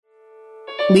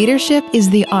Leadership is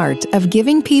the art of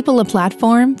giving people a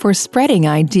platform for spreading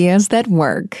ideas that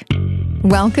work.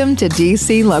 Welcome to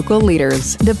DC Local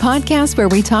Leaders, the podcast where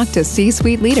we talk to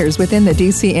C-suite leaders within the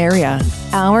DC area.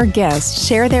 Our guests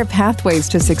share their pathways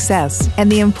to success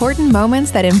and the important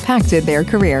moments that impacted their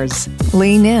careers.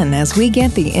 Lean in as we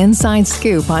get the inside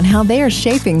scoop on how they are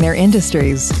shaping their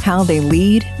industries, how they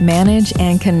lead, manage,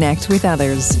 and connect with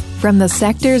others. From the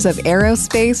sectors of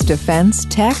aerospace, defense,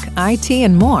 tech, IT,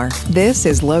 and more, this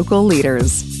is Local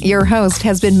Leaders. Your host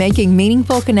has been making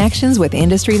meaningful connections with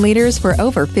industry leaders for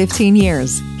over 15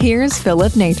 years. Here's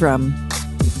Philip Nathram.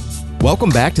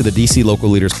 Welcome back to the DC Local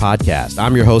Leaders Podcast.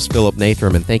 I'm your host, Philip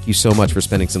Nathram, and thank you so much for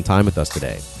spending some time with us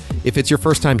today. If it's your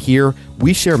first time here,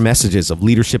 we share messages of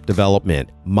leadership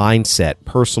development, mindset,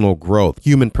 personal growth,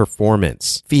 human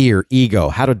performance, fear, ego,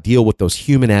 how to deal with those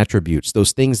human attributes,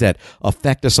 those things that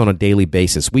affect us on a daily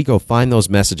basis. We go find those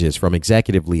messages from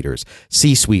executive leaders,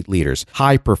 C-suite leaders,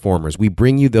 high performers. We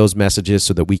bring you those messages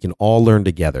so that we can all learn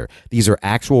together. These are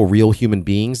actual real human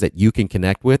beings that you can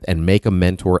connect with and make a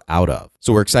mentor out of.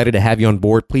 So we're excited to have you on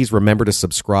board. Please remember to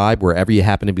subscribe wherever you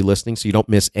happen to be listening so you don't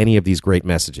miss any of these great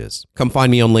messages. Come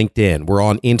find me on LinkedIn. We're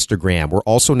on Instagram. We're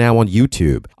also now on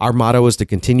YouTube. Our motto is to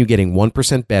continue getting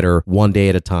 1% better one day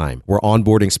at a time. We're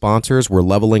onboarding sponsors. We're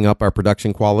leveling up our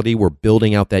production quality. We're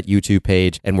building out that YouTube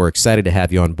page, and we're excited to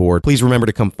have you on board. Please remember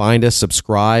to come find us,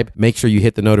 subscribe, make sure you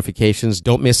hit the notifications.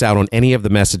 Don't miss out on any of the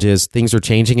messages. Things are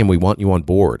changing, and we want you on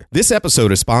board. This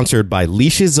episode is sponsored by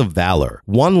Leashes of Valor.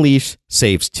 One leash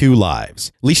saves 2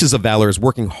 lives. Leashes of Valor is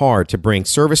working hard to bring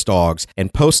service dogs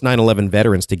and post 9/11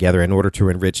 veterans together in order to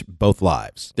enrich both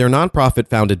lives. They're a nonprofit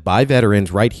founded by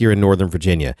veterans right here in Northern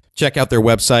Virginia. Check out their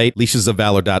website,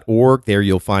 leashesofvalor.org. There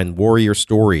you'll find warrior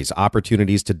stories,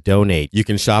 opportunities to donate. You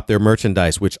can shop their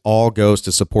merchandise, which all goes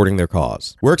to supporting their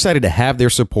cause. We're excited to have their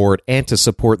support and to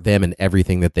support them in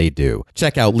everything that they do.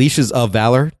 Check out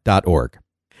leashesofvalor.org.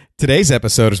 Today's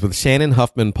episode is with Shannon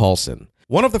Huffman-Paulson,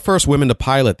 one of the first women to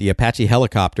pilot the Apache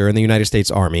helicopter in the United States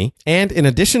Army. And in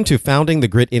addition to founding the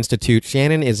Grit Institute,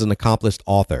 Shannon is an accomplished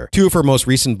author. 2 of her most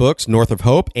recent books, North of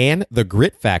Hope and The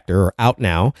Grit Factor, are out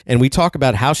now. And we talk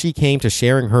about how she came to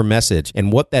sharing her message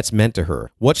and what that's meant to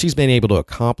her, what she's been able to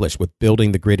accomplish with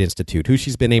building the Grit Institute, who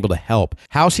she's been able to help,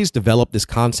 how she's developed this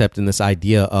concept and this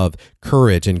idea of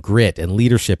courage and grit and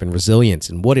leadership and resilience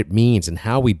and what it means and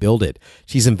how we build it.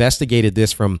 She's investigated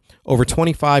this from over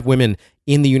 25 women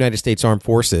in the United States Armed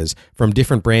Forces from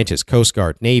different branches, Coast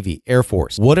Guard, Navy, Air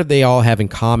Force. What do they all have in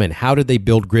common? How did they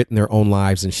build grit in their own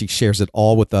lives? And she shares it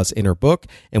all with us in her book,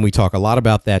 and we talk a lot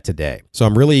about that today. So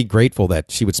I'm really grateful that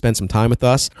she would spend some time with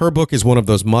us. Her book is one of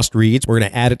those must-reads. We're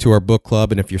going to add it to our book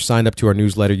club, and if you're signed up to our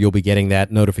newsletter, you'll be getting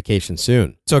that notification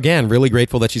soon. So again, really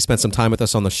grateful that she spent some time with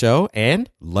us on the show, and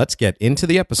let's get into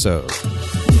the episode.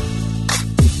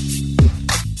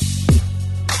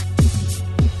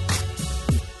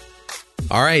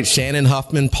 All right, Shannon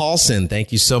Huffman-Paulson,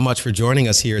 thank you so much for joining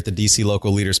us here at the DC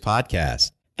Local Leaders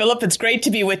Podcast. Philip, it's great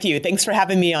to be with you. Thanks for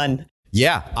having me on.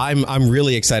 Yeah, I'm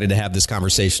really excited to have this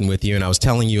conversation with you. And I was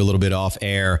telling you a little bit off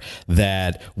air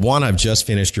that, one, I've just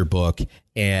finished your book.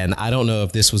 And I don't know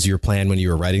if this was your plan when you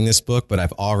were writing this book, but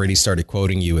I've already started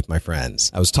quoting you with my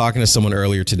friends. I was talking to someone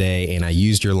earlier today, and I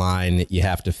used your line, "You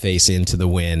have to face into the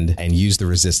wind and use the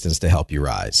resistance to help you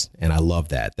rise." And I love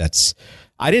that.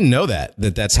 I didn't know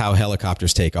that's how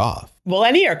helicopters take off. Well,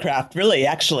 any aircraft, really,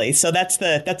 actually. So that's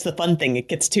the fun thing. It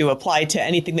gets to apply to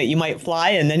anything that you might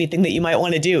fly and anything that you might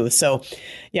want to do. So,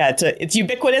 yeah, it's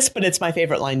ubiquitous, but it's my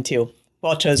favorite line too.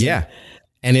 Well chosen. Yeah.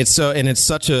 And it's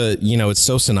such a, it's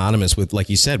so synonymous with, like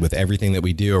you said, with everything that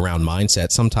we do around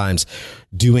mindset. Sometimes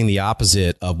doing the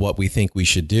opposite of what we think we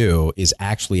should do is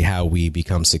actually how we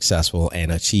become successful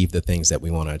and achieve the things that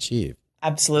we want to achieve.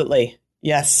 Absolutely.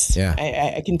 Yes. Yeah.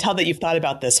 I can tell that you've thought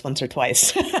about this once or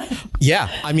twice. Yeah.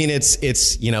 I mean,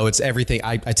 it's everything.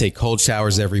 I take cold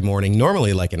showers every morning,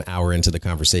 normally like an hour into the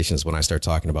conversations when I start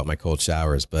talking about my cold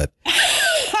showers, but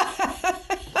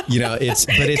it's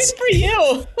good for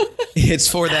you. It's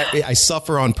for that. I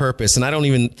suffer on purpose, and I don't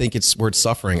even think it's worth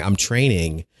suffering. I'm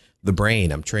training the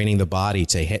brain. I'm training the body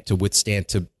to withstand,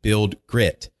 to build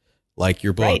grit, like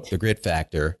your book, right. The Grit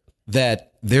Factor,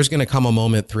 that there's going to come a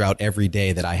moment throughout every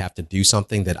day that I have to do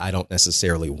something that I don't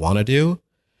necessarily want to do,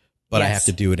 but yes. I have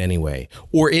to do it anyway.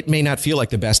 Or it may not feel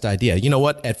like the best idea. You know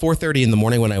what? At 4:30 in the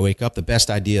morning when I wake up, the best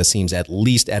idea seems at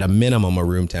least at a minimum a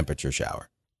room temperature shower.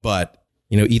 But,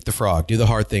 eat the frog, do the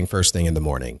hard thing first thing in the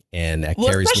morning. And that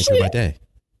carries me through my day.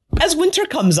 As winter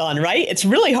comes on, right? It's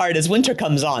really hard as winter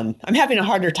comes on. I'm having a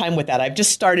harder time with that. I've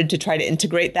just started to try to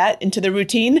integrate that into the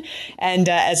routine. And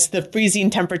as the freezing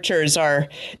temperatures are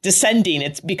descending,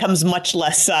 it becomes much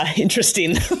less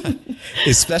interesting.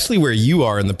 Especially where you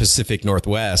are in the Pacific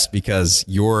Northwest, because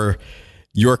your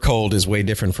cold is way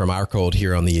different from our cold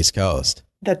here on the East Coast.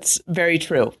 That's very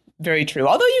true. Very true.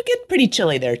 Although you get pretty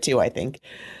chilly there too, I think.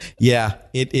 Yeah,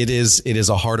 it is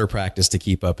a harder practice to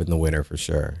keep up in the winter for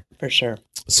sure. For sure.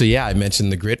 So yeah, I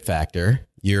mentioned the grit factor.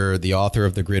 You're the author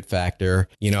of The Grit Factor.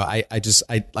 You know, I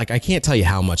can't tell you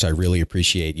how much I really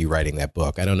appreciate you writing that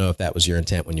book. I don't know if that was your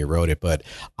intent when you wrote it, but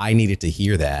I needed to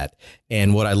hear that.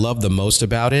 And what I loved the most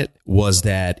about it was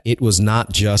that it was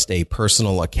not just a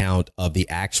personal account of the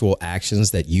actual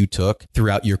actions that you took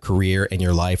throughout your career and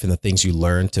your life and the things you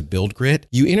learned to build grit.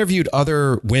 You interviewed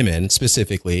other women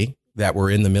specifically that were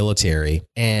in the military,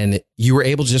 and you were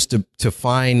able just to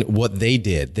find what they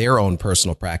did, their own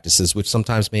personal practices, which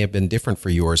sometimes may have been different for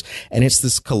yours. And it's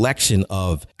this collection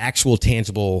of actual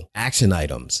tangible action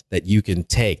items that you can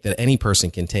take, that any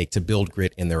person can take to build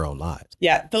grit in their own lives.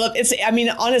 Yeah, Philip,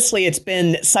 honestly, it's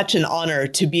been such an honor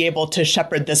to be able to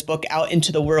shepherd this book out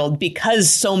into the world, because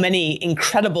so many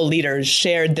incredible leaders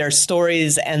shared their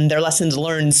stories and their lessons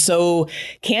learned so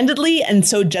candidly and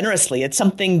so generously. It's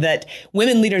something that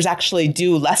women leaders actually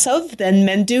do less of than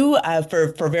men do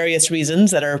for various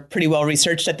reasons that are pretty well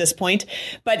researched at this point.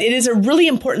 But it is a really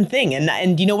important thing.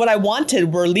 And you know, what I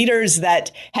wanted were leaders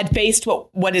that had faced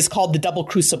what is called the double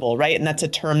crucible, right? And that's a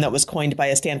term that was coined by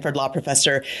a Stanford law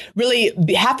professor, really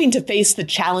having to face the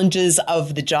challenges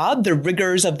of the job, the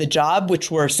rigors of the job, which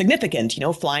were significant, you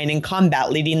know, flying in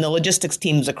combat, leading the logistics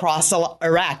teams across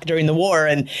Iraq during the war,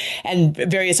 and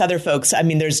various other folks. I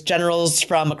mean, there's generals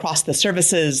from across the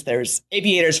services, there's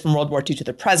aviators from World War II to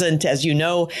the present. As you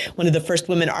know, one of the first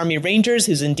women Army Rangers,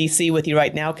 who's in DC with you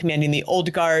right now, commanding the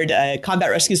Old Guard, a combat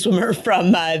rescue swimmer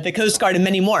from the Coast Guard, and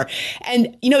many more.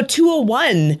 And, you know,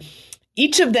 201,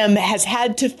 each of them has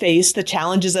had to face the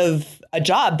challenges of a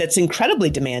job that's incredibly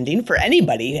demanding for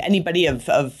anybody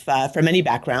from any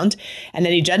background and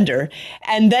any gender.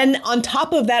 And then on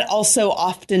top of that, also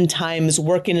oftentimes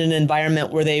work in an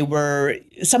environment where they were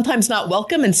sometimes not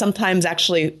welcome and sometimes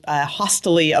actually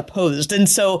hostily opposed. And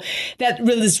so that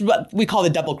really is what we call the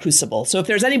double crucible. So if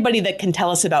there's anybody that can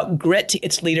tell us about grit,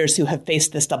 it's leaders who have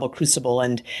faced this double crucible.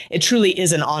 And it truly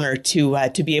is an honor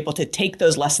to be able to take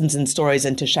those lessons and stories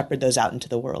and to shepherd those out into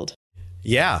the world.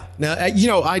 Yeah. Now, you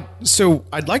know,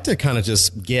 I'd like to kind of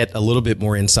just get a little bit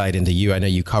more insight into you. I know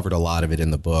you covered a lot of it in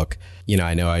the book. You know,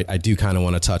 I do kind of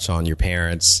want to touch on your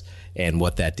parents and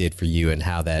what that did for you and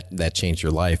how that changed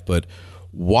your life. But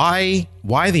why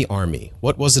the Army?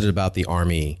 What was it about the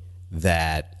Army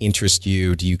that interests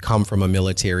you? Do you come from a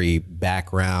military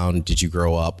background? Did you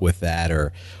grow up with that?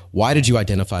 Or why did you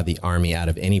identify the Army out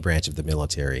of any branch of the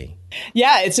military?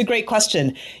 Yeah, it's a great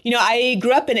question. You know, I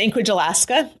grew up in Anchorage,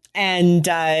 Alaska. And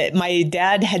my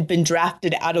dad had been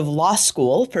drafted out of law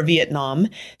school for Vietnam.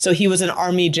 So he was an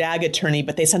Army JAG attorney,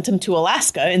 but they sent him to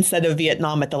Alaska instead of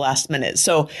Vietnam at the last minute.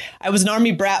 So I was an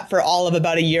Army brat for all of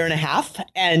about a year and a half.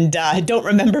 And I don't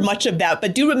remember much of that,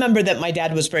 but do remember that my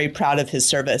dad was very proud of his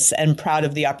service and proud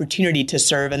of the opportunity to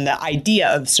serve and the idea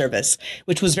of service,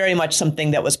 which was very much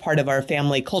something that was part of our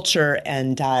family culture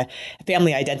and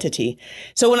family identity.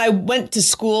 So when I went to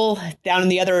school down in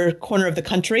the other corner of the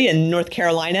country in North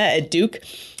Carolina, at Duke,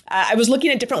 I was looking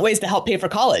at different ways to help pay for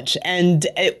college. And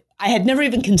I had never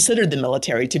even considered the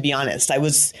military, to be honest. I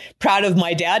was proud of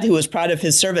my dad, who was proud of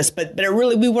his service, but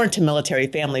we weren't a military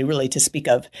family, really, to speak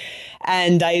of.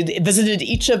 And I visited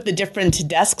each of the different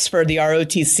desks for the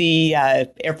ROTC,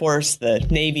 Air Force, the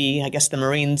Navy. I guess the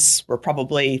Marines were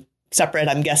probably separate,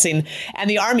 I'm guessing, and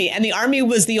the Army. And the Army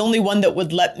was the only one that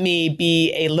would let me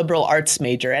be a liberal arts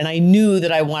major. And I knew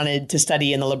that I wanted to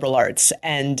study in the liberal arts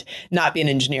and not be an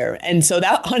engineer. And so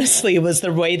that honestly was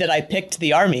the way that I picked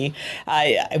the Army.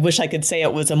 I wish I could say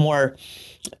it was a more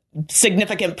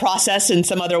significant process in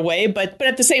some other way, but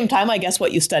at the same time, I guess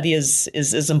what you study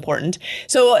is important.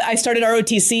 So I started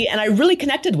ROTC and I really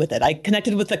connected with it. I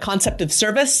connected with the concept of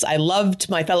service. I loved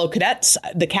my fellow cadets.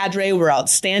 The cadre were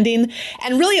outstanding.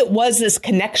 And really it was this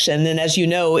connection. And as you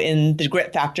know, in the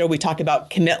Grit Factor, we talk about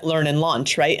commit, learn, and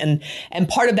launch, right? And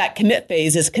part of that commit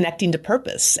phase is connecting to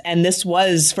purpose. And this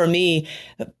was, for me,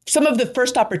 some of the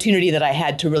first opportunity that I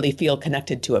had to really feel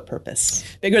connected to a purpose,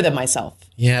 bigger than myself.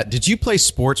 Yeah. Did you play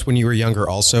sports when you were younger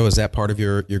also? Is that part of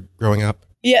your growing up?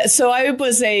 Yeah, so I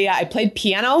played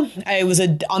piano. I was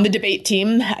on the debate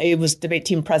team. I was debate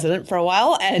team president for a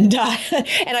while, and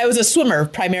I was a swimmer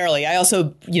primarily. I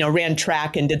also, ran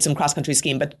track and did some cross country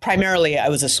skiing, but primarily I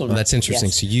was a swimmer. Well, that's interesting.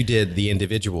 Yes. So you did the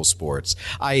individual sports.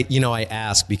 I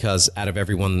ask because out of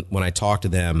everyone, when I talk to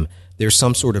them, there's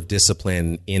some sort of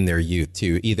discipline in their youth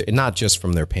too, either not just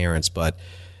from their parents, but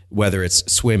whether it's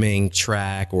swimming,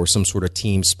 track, or some sort of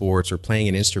team sports or playing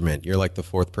an instrument. You're like the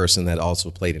fourth person that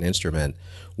also played an instrument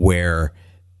where,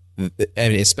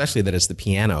 and especially that it's the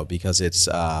piano because it's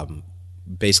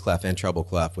bass clef and treble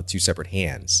clef with two separate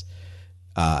hands.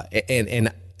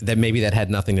 And that maybe that had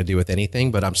nothing to do with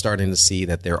anything, but I'm starting to see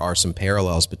that there are some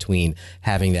parallels between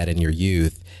having that in your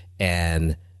youth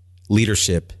and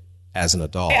leadership as an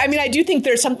adult. I mean, I do think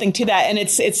there's something to that. And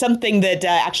it's something that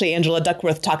actually Angela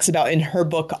Duckworth talks about in her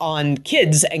book on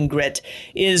kids and grit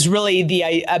is really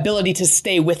the ability to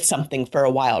stay with something for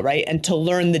a while, right? And to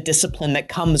learn the discipline that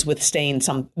comes with staying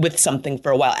with something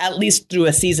for a while, at least through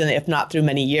a season, if not through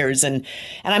many years. And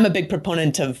I'm a big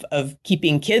proponent of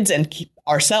keeping kids and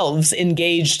ourselves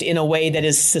engaged in a way that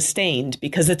is sustained,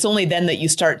 because it's only then that you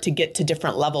start to get to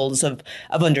different levels of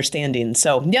understanding.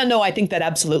 So, I think that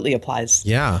absolutely applies.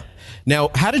 Yeah. Now,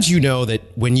 how did you know that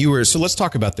when you were, so let's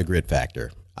talk about the grit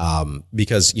factor,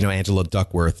 because, Angela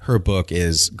Duckworth, her book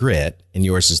is Grit and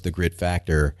yours is The Grit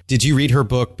Factor. Did you read her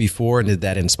book before and did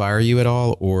that inspire you at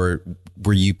all? Or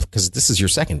were you, because this is your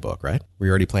second book, right? Were you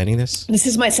already planning this? This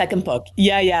is my second book.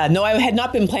 Yeah. No, I had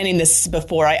not been planning this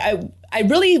before. I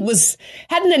really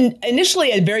had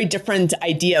initially a very different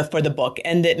idea for the book,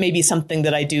 and it may be something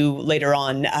that I do later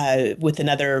on with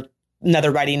another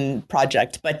writing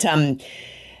project. But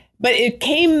it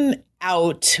came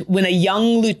out when a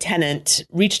young lieutenant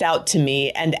reached out to me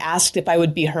and asked if I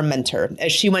would be her mentor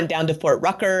as she went down to Fort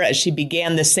Rucker, as she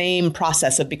began the same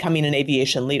process of becoming an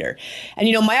aviation leader. And,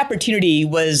 my opportunity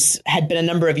had been a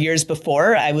number of years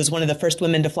before. I was one of the first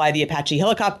women to fly the Apache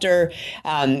helicopter.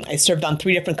 I served on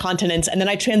 3 different continents. And then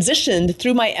I transitioned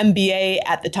through my MBA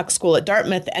at the Tuck School at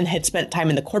Dartmouth and had spent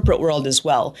time in the corporate world as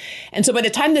well. And so by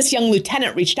the time this young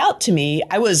lieutenant reached out to me,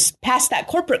 I was past that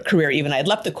corporate career even. I had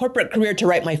left the corporate career to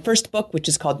write my first book, which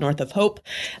is called North of Hope.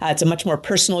 It's a much more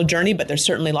personal journey, but there's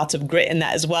certainly lots of grit in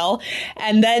that as well.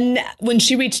 And then when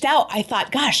she reached out, I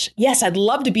thought, gosh, yes, I'd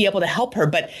love to be able to help her.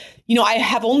 But, I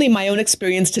have only my own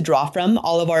experience to draw from.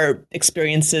 All of our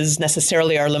experiences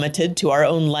necessarily are limited to our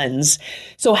own lens.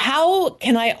 So how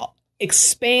can I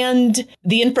expand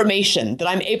the information that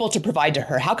I'm able to provide to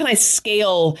her? How can I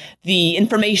scale the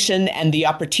information and the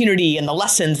opportunity and the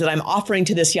lessons that I'm offering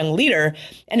to this young leader?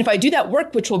 And if I do that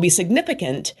work, which will be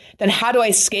significant, then how do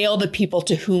I scale the people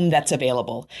to whom that's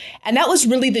available? And that was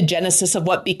really the genesis of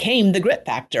what became the Grit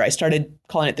Factor. I started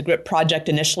calling it the Grit Project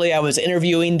initially. I was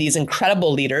interviewing these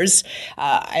incredible leaders.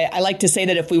 I like to say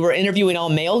that if we were interviewing all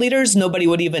male leaders, nobody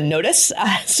would even notice.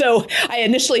 So I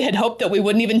initially had hoped that we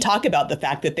wouldn't even talk about the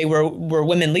fact that they were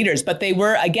women leaders, but they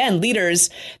were, again, leaders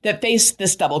that faced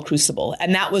this double crucible.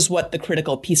 And that was what the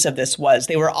critical piece of this was.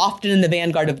 They were often in the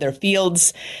vanguard of their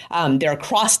fields. They're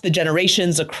across the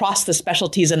generations, across the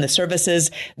specialties and the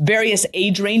services, various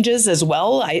age ranges as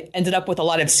well. I ended up with a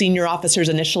lot of senior officers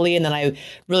initially, and then I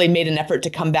really made an effort to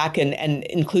come back and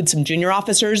include some junior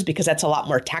officers, because that's a lot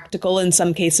more tactical in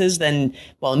some cases in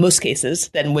most cases,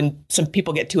 than when some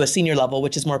people get to a senior level,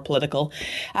 which is more political.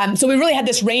 So we really had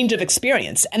this range of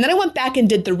experience. And then I went back and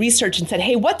did the research and said,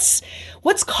 hey, what's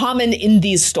common in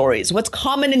these stories? What's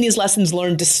common in these lessons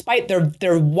learned despite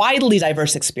their widely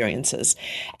diverse experiences?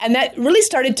 And that really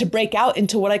started to break out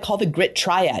into what I call the grit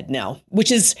triad now,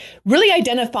 which is really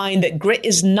identifying that grit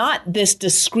is not this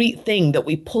discrete thing that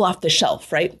we pull off the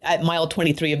shelf, right? At mile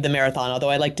 23 of the marathon, although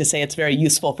I like to say it's very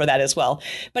useful for that as well.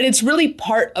 But it's really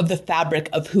part of the fabric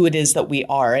of who it is that we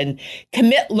are. And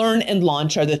commit, learn, and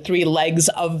launch are the 3 legs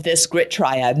of this grit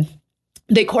triad.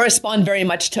 They correspond very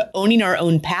much to owning our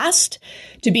own past,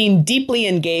 to being deeply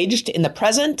engaged in the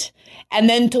present, and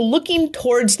then to looking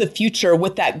towards the future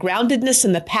with that groundedness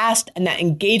in the past and that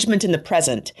engagement in the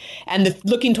present, and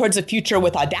looking towards the future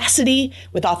with audacity,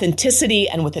 with authenticity,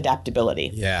 and with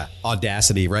adaptability. Yeah,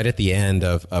 audacity. Right at the end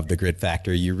of the Grit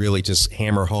Factor, you really just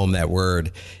hammer home that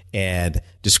word and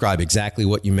describe exactly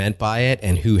what you meant by it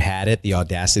and who had it, the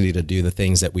audacity to do the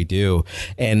things that we do.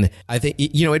 And I think,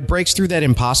 it breaks through that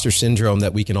imposter syndrome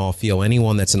that we can all feel.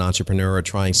 Anyone that's an entrepreneur or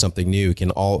trying something new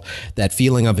can all, that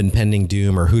feeling of impending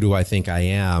doom or who do I think I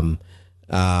am,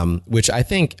 which I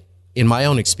think in my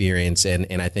own experience,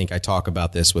 and I think I talk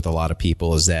about this with a lot of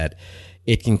people, is that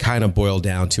it can kind of boil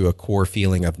down to a core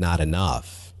feeling of not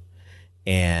enough.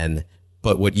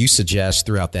 But what you suggest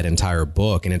throughout that entire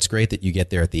book, and it's great that you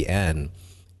get there at the end,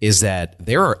 is that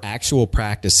there are actual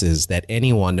practices that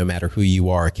anyone, no matter who you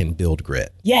are, can build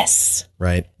grit. Yes.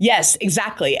 Right? Yes,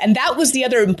 exactly. And that was the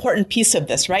other important piece of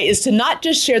this, right? Is to not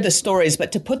just share the stories,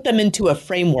 but to put them into a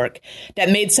framework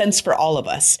that made sense for all of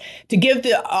us.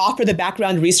 To offer the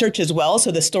background research as well.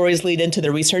 So the stories lead into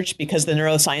the research because the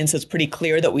neuroscience is pretty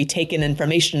clear that we take in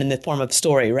information in the form of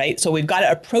story, right? So we've got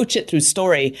to approach it through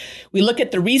story. We look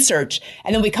at the research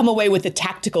and then we come away with the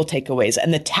tactical takeaways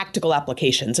and the tactical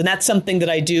applications. And that's something that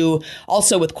I do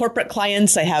also with corporate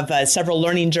clients. I have several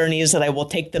learning journeys that I will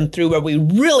take them through where we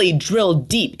really drill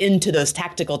deep into those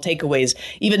tactical takeaways,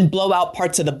 even blow out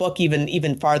parts of the book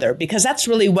even farther, because that's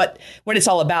really what it's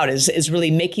all about is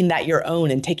really making that your own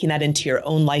and taking that into your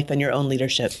own life and your own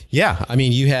leadership. Yeah. I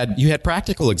mean, you had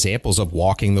practical examples of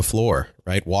walking the floor,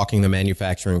 right? Walking the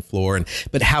manufacturing floor.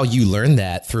 But how you learn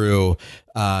that through,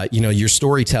 your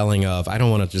storytelling of, I don't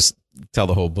want to just tell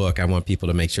the whole book. I want people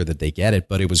to make sure that they get it.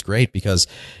 But it was great because,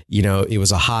 it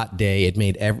was a hot day. It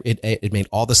made it made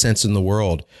all the sense in the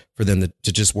world for them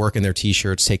to just work in their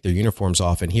T-shirts, take their uniforms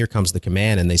off. And here comes the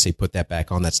command. And they say, put that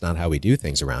back on. That's not how we do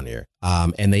things around here.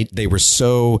 And they were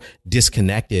so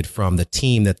disconnected from the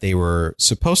team that they were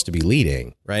supposed to be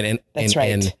leading. Right. That's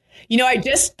right.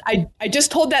 I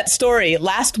just told that story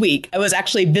last week. I was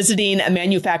actually visiting a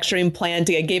manufacturing plant.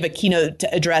 I gave a keynote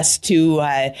address to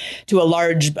a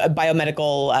large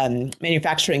biomedical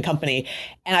manufacturing company.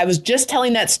 And I was just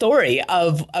telling that story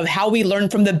of how we learn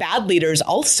from the bad leaders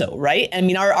also, right? I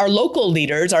mean, our local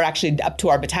leaders are actually up to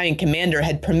our battalion commander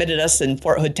had permitted us in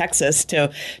Fort Hood, Texas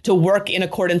to work in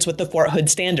accordance with the Fort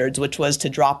Hood standards, which was to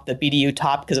drop the BDU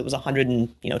top because it was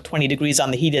 120 degrees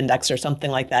on the heat index or something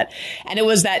like that. And it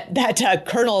was that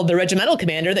colonel, the regimental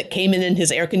commander, that came in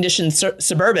his air-conditioned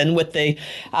Suburban with the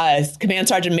command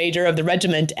sergeant major of the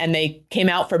regiment, and they came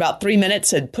out for about 3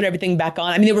 minutes and put everything back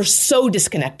on. I mean, they were so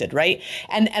disconnected, right?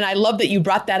 And I love that you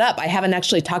brought that up. I haven't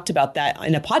actually talked about that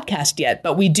in a podcast yet,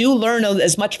 but we do learn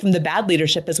as much from the bad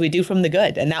leadership as we do from the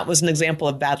good, and that was an example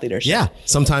of bad leadership. Yeah,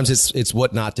 sometimes it's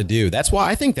what not to do. That's why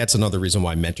I think that's another reason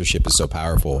why mentorship is so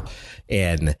powerful,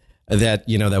 and that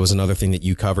that was another thing that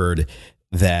you covered.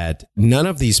 That none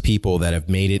of these people that have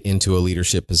made it into a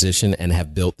leadership position and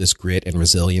have built this grit and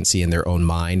resiliency in their own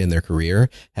mind and their career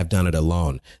have done it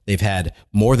alone. They've had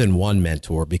more than one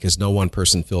mentor because no one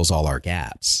person fills all our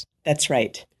gaps. That's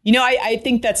right. I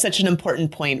think that's such an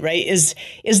important point, right?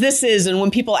 And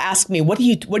when people ask me, what do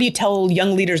you tell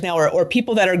young leaders now or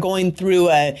people that are going through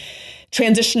a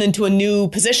transition into a new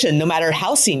position, no matter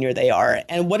how senior they are,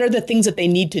 and what are the things that they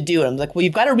need to do? And I'm like, well,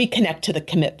 you've got to reconnect to the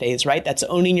commit phase, right? That's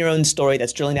owning your own story.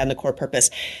 That's drilling down the core purpose.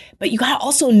 But you got to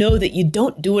also know that you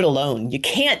don't do it alone. You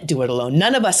can't do it alone.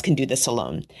 None of us can do this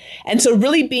alone. And so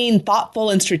really being thoughtful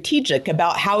and strategic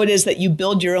about how it is that you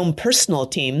build your own personal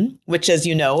team, which, as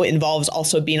you know, involves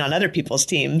also being on other people's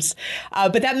teams.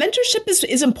 But that mentorship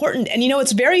is important. And,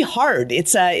 it's very hard.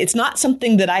 It's not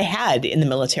something that I had in the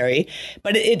military,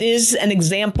 but it is an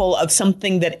example of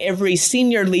something that every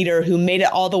senior leader who made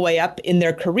it all the way up in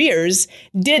their careers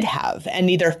did have and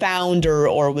either found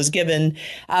or was given.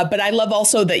 But I love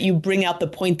also that you bring out the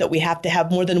point that we have to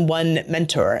have more than one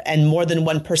mentor and more than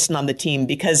one person on the team,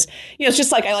 because, it's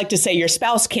just like I like to say, your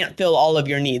spouse can't fill all of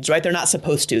your needs, right? They're not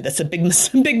supposed to. That's a big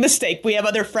mistake. We have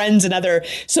other friends and other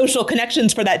social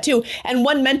connections for that too. And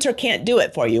one mentor can't do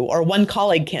it for you, or one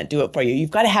colleague can't do it for you.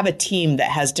 You've got to have a team that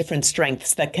has different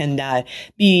strengths that can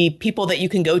be people that you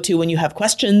can go to when you have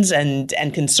questions and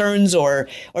concerns or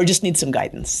just need some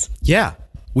guidance. Yeah.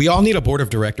 We all need a board of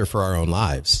director for our own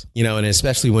lives, and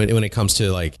especially when it comes to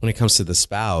the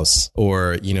spouse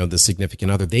or, the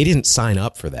significant other. They didn't sign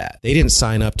up for that. They didn't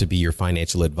sign up to be your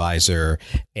financial advisor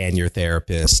and your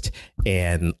therapist.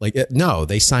 And no,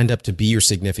 they signed up to be your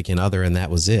significant other. And that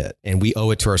was it. And we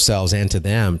owe it to ourselves and to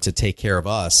them to take care of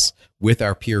us with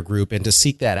our peer group and to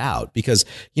seek that out, because,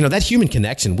 that human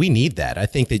connection, we need that. I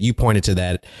think that you pointed to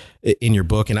that in your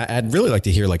book. And I'd really like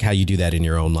to hear how you do that in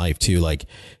your own life too.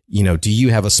 Do you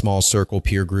have a small circle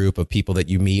peer group of people that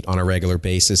you meet on a regular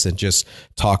basis and just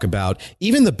talk about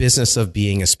even the business of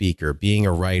being a speaker, being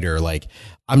a writer?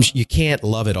 You can't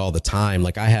love it all the time.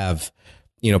 I have,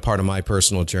 part of my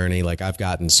personal journey, I've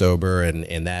gotten sober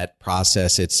and that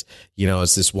process, it's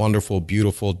this wonderful,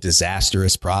 beautiful,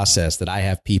 disastrous process that I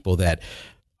have people that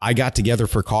I got together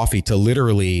for coffee to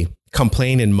literally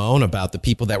complain and moan about the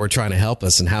people that were trying to help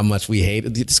us and how much we hate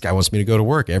it. This guy wants me to go to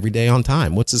work every day on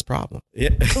time. What's his problem?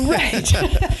 Right.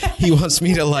 He wants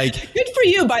me to Good for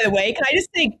you, by the way. Can I just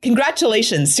say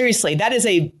congratulations? Seriously, that is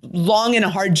a long and a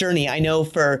hard journey, I know,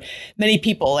 for many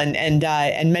people, and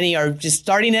many are just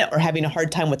starting it or having a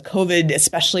hard time with COVID,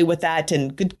 especially with that.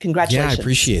 And good congratulations. Yeah, I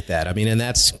appreciate that. I mean, and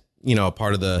that's a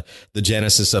part of the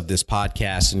genesis of this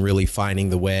podcast and really finding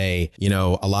the way,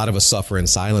 a lot of us suffer in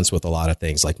silence with a lot of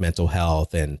things like mental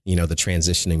health and, the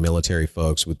transitioning military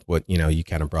folks with what, you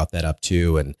kind of brought that up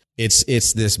too. And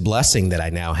it's this blessing that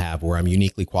I now have where I'm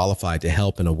uniquely qualified to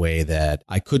help in a way that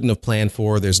I couldn't have planned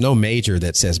for. There's no major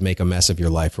that says make a mess of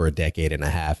your life for a decade and a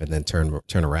half and then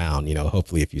turn around,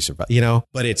 hopefully if you survive,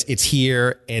 but it's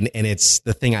here and it's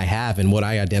the thing I have. And what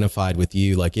I identified with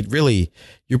you, like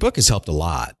your book has helped a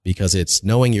lot because it's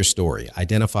knowing your story,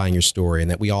 identifying your story, and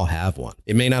that we all have one.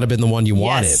 It may not have been the one you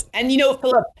wanted. Yes. And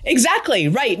Philip, exactly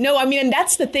right. No, and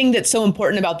that's the thing that's so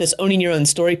important about this owning your own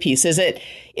story piece is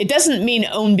it doesn't mean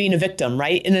own being a victim,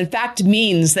 right? And in fact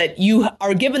means that you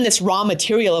are given this raw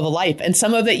material of a life, and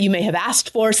some of it you may have asked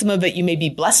for, some of it you may be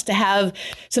blessed to have,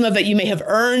 some of it you may have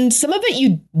earned, some of it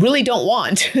you really don't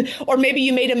want, or maybe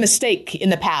you made a mistake in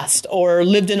the past or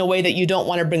lived in a way that you don't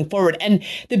want to bring forward. And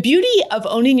the beauty of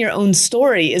owning your own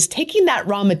story is taking that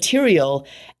raw material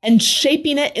and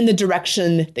shaping it in the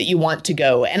direction that you want to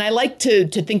go. And I like to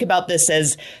think about this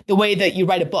as the way that you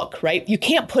write a book, right? You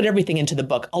can't put everything into the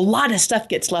book. A lot of stuff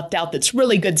gets left out that's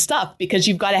really good stuff because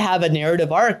you've got to have a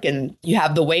narrative arc and you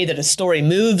have the way that a story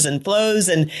moves and flows.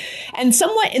 And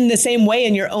somewhat in the same way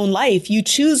in your own life, you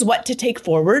choose what to take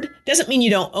forward. Doesn't mean you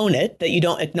don't own it, that you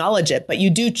don't acknowledge it, but you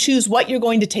do choose what you're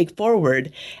going to take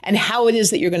forward and how it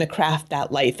is that you're going to craft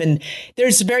that life. And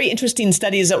there's very interesting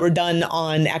studies that were done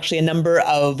on actually a number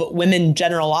of women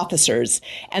general officers,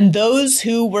 and those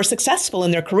who were successful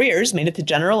in their careers, made it to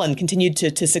general and continued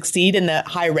to succeed in the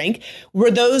high rank, were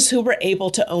those who were able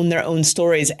to own their own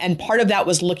stories. And part of that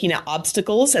was looking at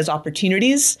obstacles as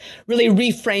opportunities, really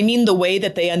reframing the way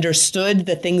that they understood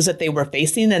the things that they were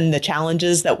facing and the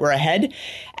challenges that were ahead.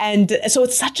 And so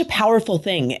it's such a powerful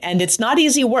thing. And it's not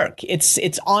easy work. It's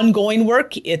ongoing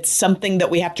work. It's something that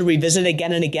we have to revisit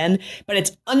again and again, but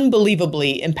it's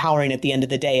unbelievably empowering at the end of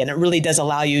the day. And it really does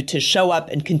allow you to show up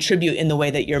and contribute in the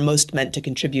way that you're most meant to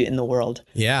contribute in the world.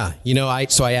 Yeah.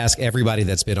 I ask everybody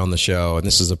that's been on the show, and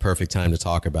this is a perfect time to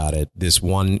talk about it, this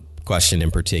one question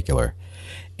in particular.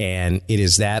 And it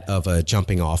is that of a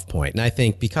jumping off point. And I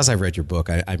think because I read your book,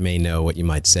 I may know what you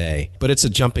might say, but it's a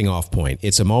jumping off point.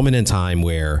 It's a moment in time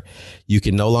where you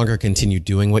can no longer continue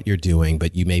doing what you're doing,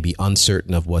 but you may be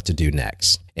uncertain of what to do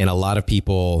next. And a lot of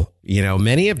people,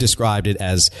 many have described it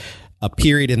as a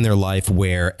period in their life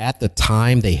where at the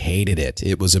time they hated it.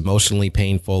 It was emotionally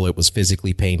painful. It was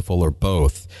physically painful, or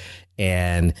both.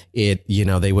 And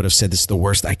they would have said, this is the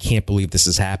worst. I can't believe this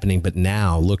is happening. But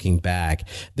now looking back,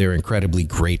 they're incredibly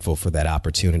grateful for that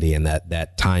opportunity and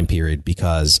that time period,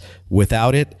 because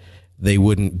without it, they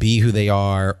wouldn't be who they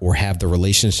are or have the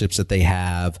relationships that they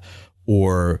have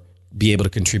or be able to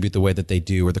contribute the way that they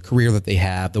do, or the career that they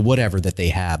have, the whatever that they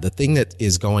have. The thing that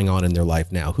is going on in their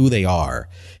life now, who they are,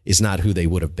 is not who they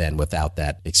would have been without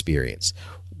that experience.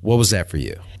 What was that for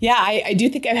you? Yeah, I do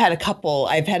think I've had a couple.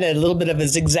 I've had a little bit of a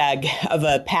zigzag of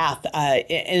a path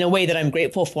in a way that I'm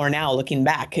grateful for now, looking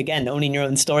back. Again, owning your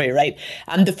own story, right?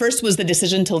 The first was the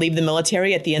decision to leave the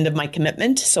military at the end of my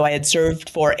commitment. So I had served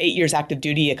for 8 years active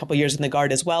duty, a couple years in the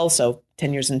Guard as well. So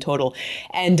 10 years in total.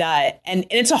 And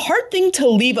it's a hard thing to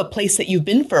leave a place that you've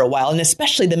been for a while. And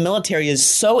especially the military is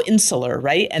so insular,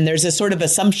 right? And there's this sort of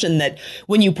assumption that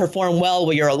when you perform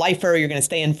well, you're a lifer, you're going to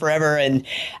stay in forever. And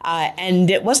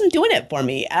it wasn't doing it for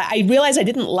me. I realized I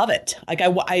didn't love it. Like I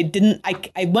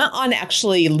went on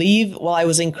actually leave while I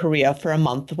was in Korea for a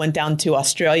month, went down to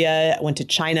Australia, went to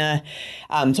China.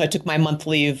 So I took my month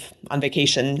leave on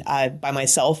vacation by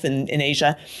myself in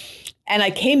Asia. And I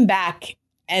came back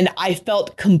and I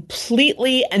felt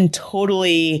completely and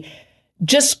totally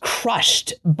just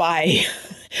crushed by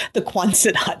the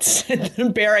Quonset huts and the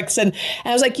barracks. And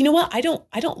I was like, you know what? I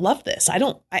don't love this.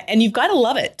 And you've got to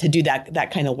love it to do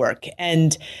that kind of work.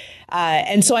 And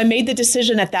so I made the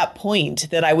decision at that point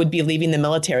that I would be leaving the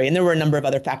military. And there were a number of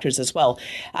other factors as well.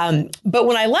 But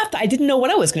when I left, I didn't know what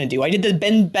I was going to do. I did the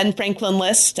Ben Franklin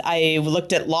list. I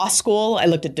looked at law school. I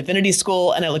looked at divinity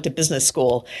school, and I looked at business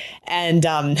school. And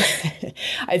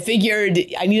I figured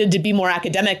I needed to be more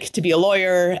academic to be a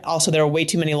lawyer. Also, there were way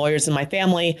too many lawyers in my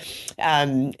family,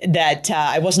 that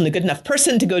I wasn't a good enough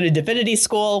person to go to divinity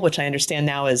school, which I understand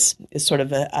now is sort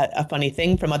of a funny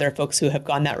thing from other folks who have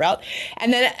gone that route.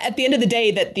 And then at the end of the day,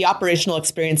 that the operational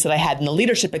experience that I had and the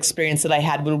leadership experience that I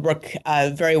had would work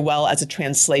very well as a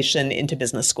translation into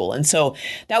business school. And so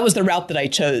that was the route that I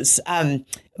chose.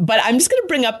 But I'm just going to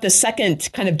bring up the second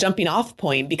kind of jumping off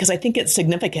point, because I think it's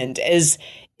significant, is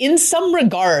in some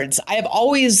regards, I have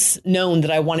always known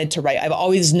that I wanted to write. I've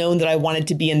always known that I wanted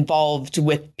to be involved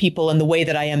with people in the way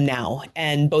that I am now,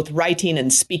 and both writing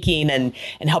and speaking and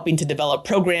helping to develop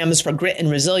programs for grit and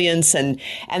resilience. And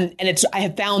I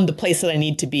have found the place that I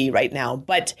need to be right now.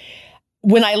 But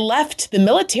when I left the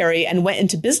military and went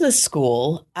into business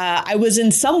school, I was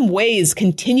in some ways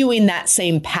continuing that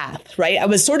same path, right? I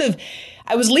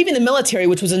was leaving the military,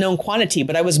 which was a known quantity,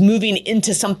 but I was moving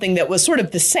into something that was sort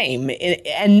of the same,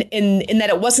 and in that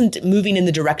it wasn't moving in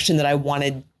the direction that I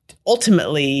wanted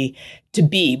ultimately to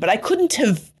be. But I couldn't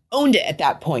have owned it at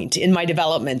that point in my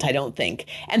development, I don't think.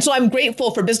 And so I'm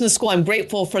grateful for business school. I'm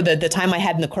grateful for the time I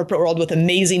had in the corporate world with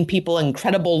amazing people,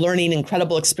 incredible learning,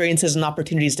 incredible experiences and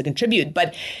opportunities to contribute.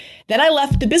 But then I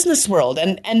left the business world,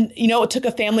 and it took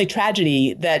a family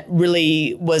tragedy that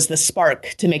really was the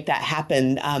spark to make that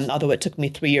happen, although it took me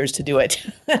 3 years to do it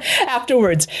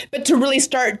afterwards. But to really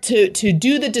start to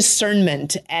do the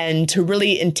discernment and to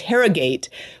really interrogate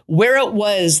where it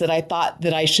was that I thought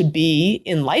that I should be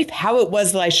in life, how it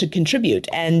was that I should contribute.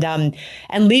 And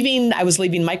I was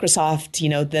leaving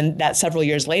Microsoft, then that several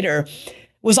years later,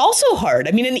 was also hard.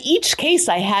 I mean, in each case,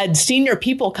 I had senior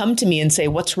people come to me and say,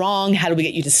 "What's wrong? How do we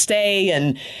get you to stay?"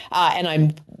 And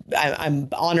I'm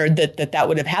honored that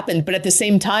would have happened. But at the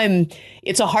same time,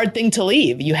 it's a hard thing to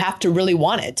leave. You have to really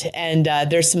want it. And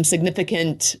there's some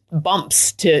significant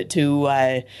bumps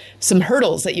to some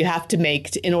hurdles that you have to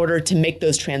make in order to make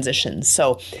those transitions.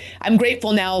 So I'm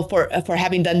grateful now for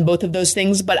having done both of those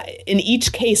things. But in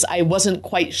each case, I wasn't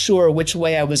quite sure which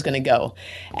way I was going to go.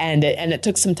 And it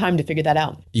took some time to figure that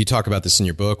out. You talk about this in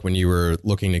your book when you were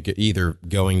looking to get either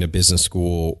going to business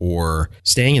school or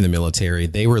staying in the military.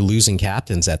 They were losing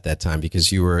captains at that time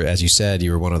because you were, as you said, you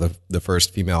were one of the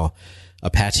first female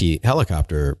Apache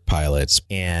helicopter pilots,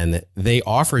 and they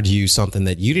offered you something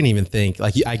that you didn't even think,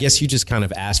 like, I guess you just kind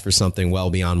of asked for something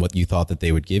well beyond what you thought that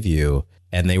they would give you,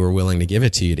 and they were willing to give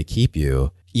it to you to keep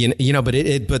you.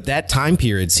 But that time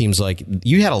period seems like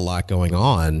you had a lot going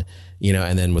on,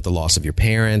 and then with the loss of your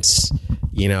parents,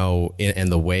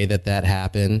 and the way that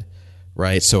happened,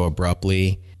 right? So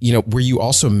abruptly. Were you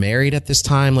also married at this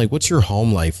time? Like, what's your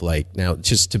home life like now?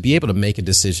 Just to be able to make a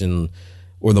decision,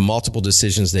 or the multiple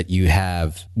decisions that you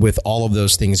have with all of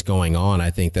those things going on, I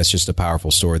think that's just a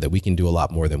powerful story that we can do a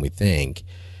lot more than we think.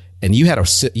 And you had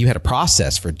a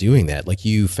process for doing that. Like,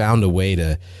 you found a way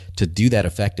to do that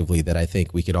effectively that I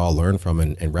think we could all learn from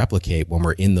and replicate when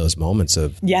we're in those moments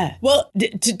of. Yeah. Well,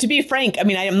 to be frank, I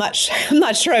mean, I'm not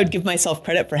sure I would give myself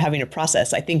credit for having a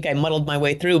process. I think I muddled my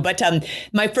way through. But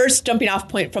my first jumping off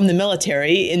point from the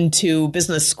military into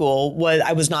business school was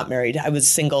I was not married. I was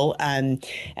single. And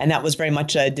that was very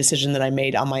much a decision that I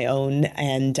made on my own,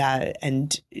 and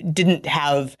didn't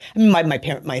have, I mean,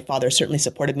 my father certainly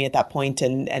supported me at that point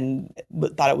and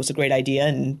thought it was a great idea.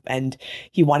 And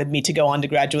he wanted me to go on to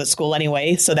graduate school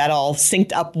anyway. So that all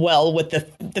synced up well with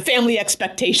the family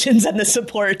expectations and the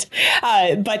support.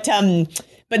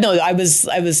 But no, I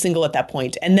was single at that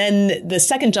point. And then the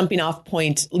second jumping off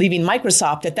point, leaving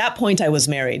Microsoft, at that point I was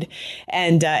married.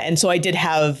 And so I did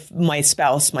have my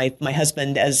spouse, my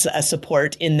husband, as a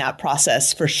support in that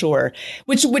process for sure,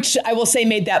 which I will say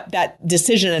made that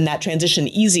decision and that transition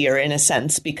easier in a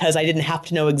sense, because I didn't have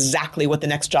to know exactly what the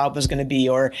next job was going to be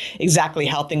or exactly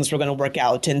how things were going to work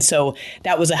out. And so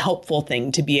that was a helpful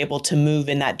thing to be able to move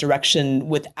in that direction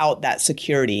without that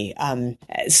security.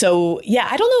 So yeah,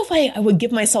 I don't know if I would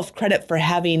give myself credit for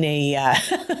having a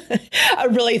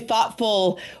really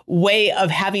thoughtful way of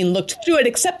having looked through it,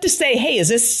 except to say, hey, does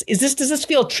this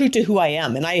feel true to who I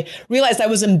am? And I realized I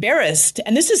was embarrassed,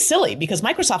 and this is silly because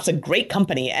Microsoft's a great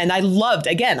company, and I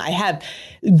have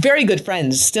very good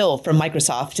friends still from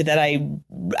Microsoft that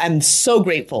I'm so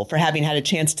grateful for having had a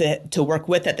chance to work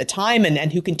with at the time,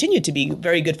 and who continue to be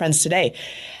very good friends today.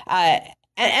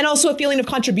 And also a feeling of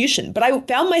contribution. But I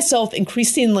found myself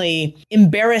increasingly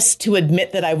embarrassed to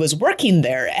admit that I was working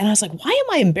there. And I was like, why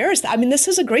am I embarrassed? I mean, this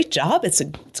is a great job. It's a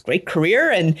great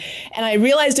career. And I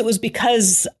realized it was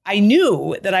because I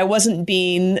knew that I wasn't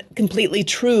being completely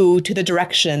true to the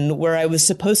direction where I was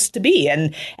supposed to be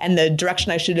and the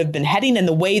direction I should have been heading and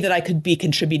the way that I could be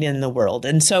contributing in the world.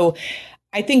 And so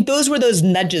I think those were those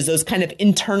nudges, those kind of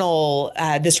internal,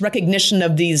 this recognition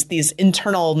of these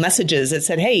internal messages that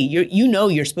said, hey,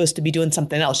 you're supposed to be doing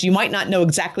something else. You might not know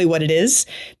exactly what it is,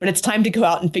 but it's time to go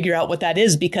out and figure out what that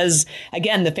is. Because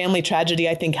again, the family tragedy,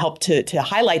 I think, helped to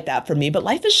highlight that for me. But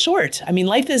life is short. I mean,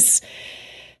 life is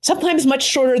sometimes much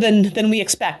shorter than we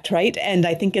expect, right? And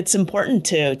I think it's important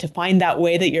to find that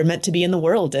way that you're meant to be in the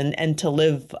world and to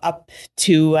live up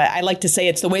to, I like to say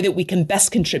it's the way that we can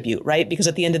best contribute, right? Because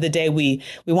at the end of the day, we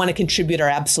want to contribute our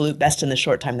absolute best in the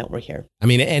short time that we're here. I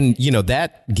mean, and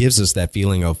that gives us that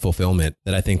feeling of fulfillment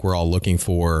that I think we're all looking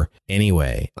for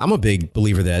anyway. I'm a big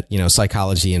believer that,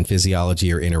 psychology and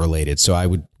physiology are interrelated.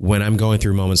 So when I'm going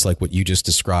through moments like what you just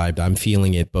described, I'm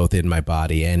feeling it both in my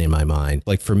body and in my mind.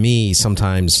 Like for me,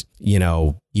 sometimes,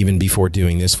 even before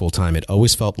doing this full time, it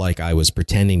always felt like I was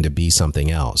pretending to be something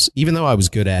else. Even though I was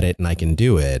good at it and I can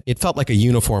do it, it felt like a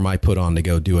uniform I put on to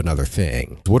go do another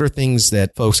thing. What are things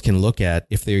that folks can look at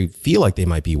if they feel like they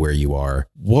might be where you are?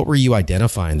 What were you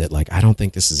identifying that I don't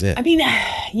think this is it? I mean,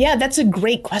 yeah, that's a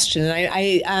great question.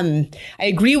 And I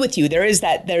agree with you. There is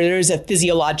a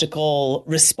physiological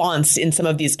response in some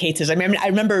of these cases. I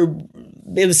remember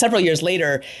it was several years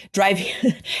later driving.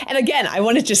 And again, I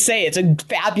want to just say it's a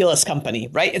fabulous company,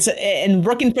 right? And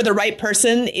working for the right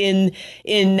person in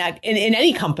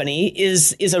any company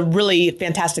is a really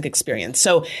fantastic experience.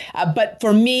 So, but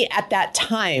for me at that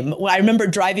time, I remember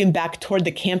driving back toward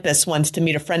the campus once to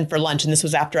meet a friend for lunch. And this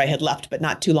was after I had left, but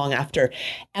not too long after.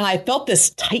 And I felt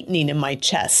this tightening in my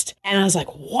chest. And I was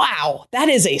like, wow, that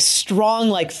is a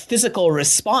strong, physical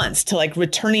response to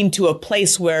returning to a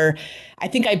place where I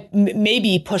think I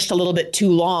maybe pushed a little bit too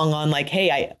long on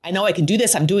hey, I know I can do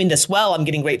this. I'm doing this well. I'm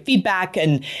getting great feedback.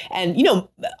 And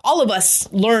all of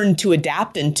us learn to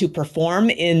adapt and to perform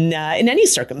in any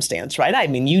circumstance, right? I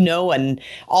mean, and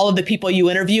all of the people you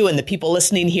interview and the people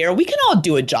listening here, we can all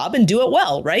do a job and do it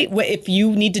well, right? If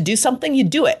you need to do something, you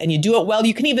do it and you do it well.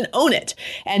 You can even own it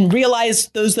and realize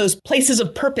those places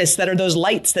of purpose that are those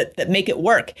lights that make it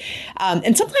work.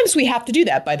 And sometimes we have to do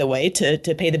that, by the way,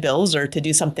 to pay the bills or to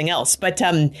do something else.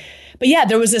 But yeah,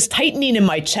 there was this tightening in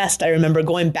my chest. I remember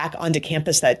going back onto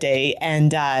campus that day.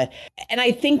 And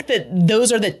I think that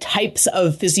those are the types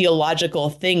of physiological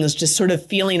things, just sort of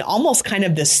feeling almost kind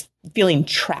of this feeling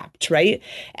trapped, right?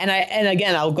 And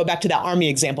again, I'll go back to that Army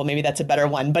example. Maybe that's a better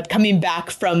one. But coming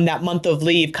back from that month of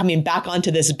leave, coming back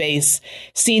onto this base,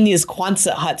 seeing these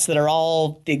Quonset huts that are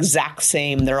all the exact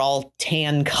same. They're all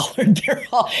tan colored.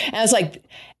 And I was like,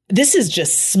 this is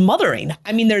just smothering.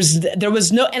 I mean, there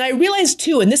was no, and I realized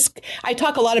too, and this, I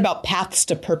talk a lot about paths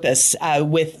to purpose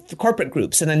with corporate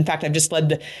groups. And in fact, I've just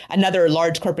led another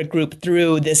large corporate group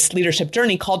through this leadership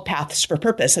journey called Paths for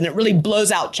Purpose. And it really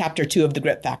blows out chapter 2 of the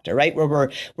Grit Factor, right? Where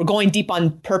we're going deep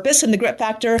on purpose in the Grit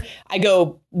Factor.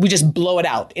 We just blow it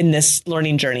out in this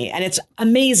learning journey. And it's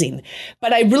amazing.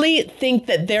 But I really think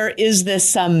that there is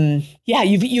this,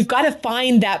 you've got to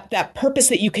find that purpose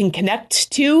that you can connect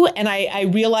to. And I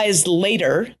realized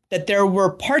later that there were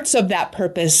parts of that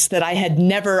purpose that I had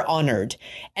never honored.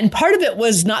 And part of it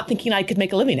was not thinking I could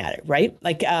make a living at it, right?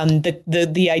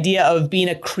 The idea of being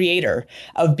a creator,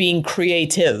 of being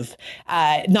creative,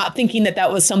 not thinking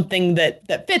that was something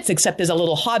that fits except as a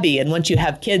little hobby. And once you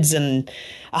have kids and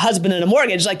a husband and a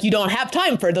mortgage, you don't have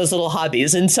time for those little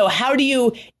hobbies. And so how do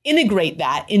you integrate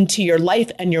that into your life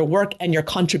and your work and your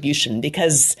contribution?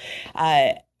 Because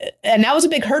and that was a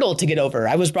big hurdle to get over.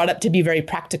 I was brought up to be very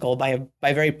practical by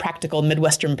very practical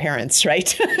Midwestern parents,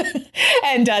 right?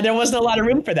 And there wasn't a lot of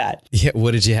room for that. Yeah.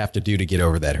 What did you have to do to get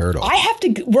over that hurdle? I have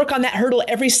to work on that hurdle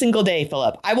every single day,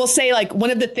 Philip. I will say one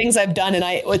of the things I've done, and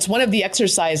it's one of the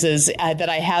exercises that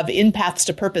I have in Paths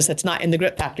to Purpose that's not in the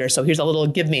Grit Factor. So here's a little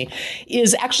give me,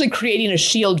 is actually creating a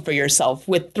shield for yourself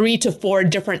with 3 to 4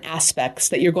 different aspects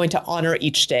that you're going to honor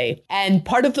each day. And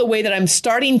part of the way that I'm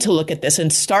starting to look at this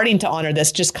and starting to honor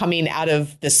this, just coming out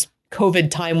of this COVID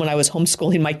time when I was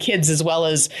homeschooling my kids, as well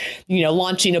as,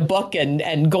 launching a book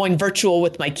and going virtual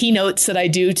with my keynotes that I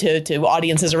do to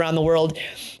audiences around the world.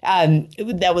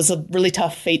 That was a really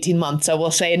tough 18 months, I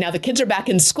will say. And now the kids are back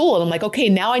in school and I'm like, okay,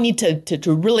 now I need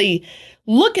to really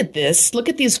look at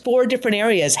these 4 different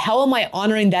areas. How am I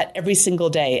honoring that every single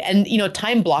day? And,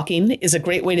 time blocking is a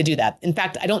great way to do that. In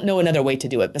fact, I don't know another way to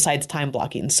do it besides time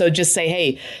blocking. So just say,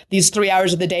 hey, these 3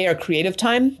 hours of the day are creative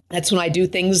time. That's when I do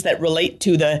things that relate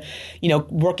to the,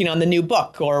 working on the new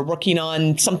book or working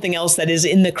on something else that is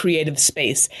in the creative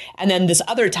space. And then this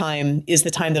other time is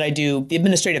the time that I do the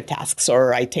administrative tasks,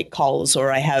 or I take calls,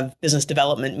 or I have business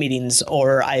development meetings,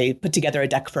 or I put together a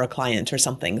deck for a client or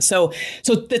something. So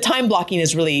the time blocking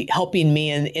is really helping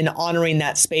me in honoring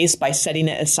that space by setting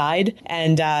it aside.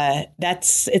 And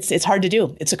it's hard to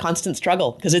do. It's a constant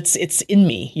struggle because it's in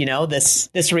me,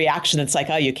 this reaction. It's like,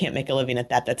 oh, you can't make a living at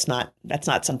that. That's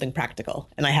not something practical.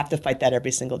 And I have to fight that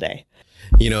every single day.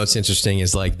 It's interesting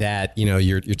is like that,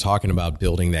 you're talking about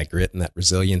building that grit and that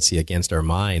resiliency against our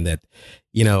mind that,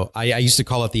 I used to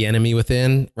call it the enemy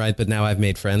within, right? But now I've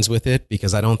made friends with it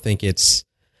because I don't think it's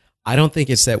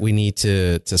that we need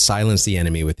to silence the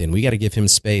enemy within. We got to give him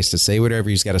space to say whatever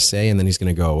he's got to say, and then he's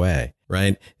going to go away,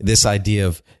 right? This idea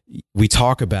of, we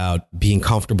talk about being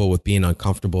comfortable with being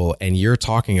uncomfortable, and you're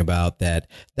talking about that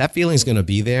feeling is going to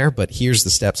be there, but here's the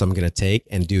steps I'm going to take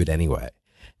and do it anyway.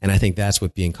 And I think that's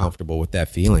what being comfortable with that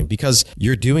feeling, because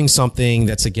you're doing something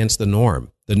that's against the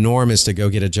norm. The norm is to go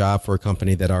get a job for a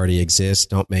company that already exists,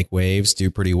 don't make waves,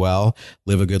 do pretty well,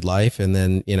 live a good life, and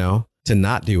then, to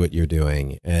not do what you're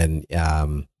doing. And,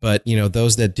 but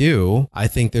those that do, I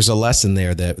think there's a lesson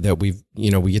there that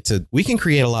we can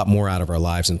create a lot more out of our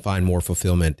lives and find more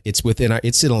fulfillment. It's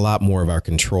in a lot more of our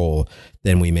control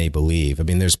than we may believe. I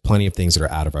mean, there's plenty of things that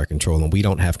are out of our control, and we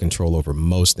don't have control over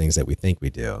most things that we think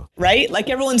we do. Right? Like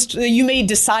you may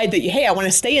decide that, hey, I want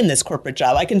to stay in this corporate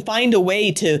job. I can find a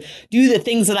way to do the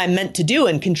things that I'm meant to do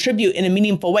and contribute in a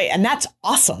meaningful way. And that's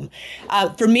awesome.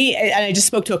 For me, and I just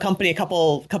spoke to a company a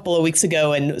couple of weeks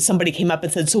ago, and somebody came up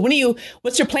and said, so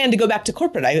what's your plan to go back to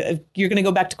corporate? You're going to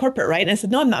go back to corporate, right? And I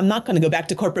said, no, I'm not going to go back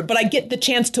to corporate, but I get the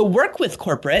chance to work with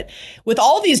corporate, with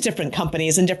all these different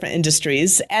companies and different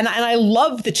industries. And I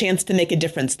love the chance to make a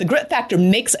difference. The Grit Factor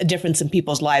makes a difference in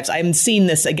people's lives. I'm seeing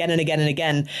this again and again and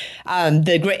again.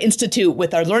 The Grit Institute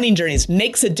with our learning journeys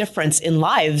makes a difference in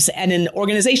lives and in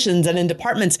organizations and in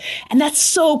departments. And that's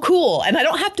so cool. And I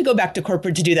don't have to go back to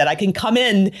corporate to do that. I can come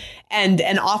in and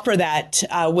offer that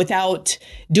without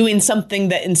doing something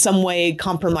that in some way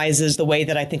compromises the way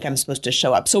that I think I'm supposed to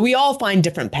show up. So we all find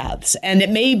different paths, and it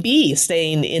may be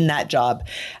staying in that job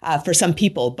for some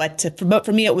people, but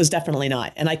for me, it was definitely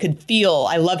not. And I could feel,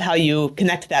 I love how you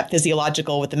connect that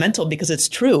physiological with the mental, because it's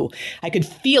true. I could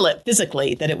feel it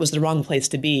physically that it was the wrong place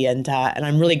to be. And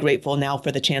I'm really grateful now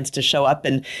for the chance to show up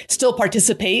and still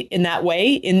participate in that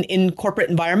way in corporate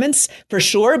environments for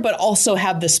sure, but also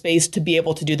have the space to be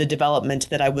able to do the development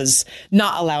that I was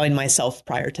not allowing myself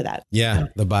prior to that. Yeah.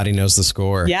 The body knows the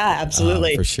score. Yeah,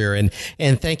 absolutely. For sure. And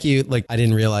thank you. Like, I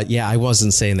didn't realize, I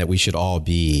wasn't saying that we should all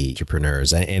be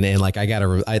entrepreneurs. And like,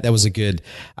 that was a good,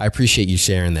 I appreciate you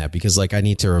sharing that, because like, I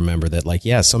need to remember that, like,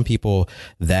 some people,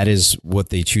 that is what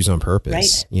they choose on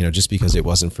purpose. Right. Just because it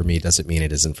wasn't for me doesn't mean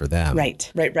it isn't for them.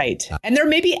 Right. And there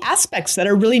may be aspects that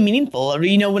are really meaningful.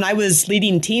 When I was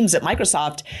leading teams at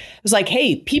Microsoft, it was like,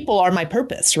 hey, people are my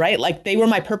purpose, right? Like, they were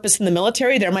my purpose in the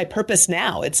military. They're my purpose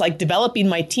now. It's like developing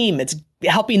my team. It's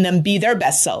helping them be their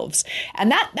best selves.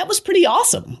 And that was pretty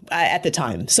awesome at the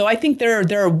time. So I think there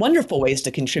are wonderful ways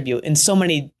to contribute in so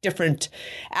many different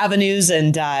avenues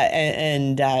and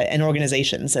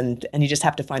organizations. And you just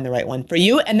have to find the right one for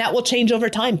you. And that will change over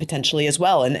time potentially as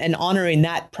well. And honoring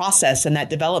that process and that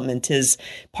development is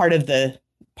part of the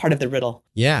riddle.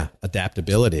 Yeah.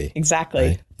 Adaptability. Exactly.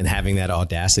 Right? And having that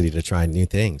audacity to try new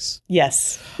things.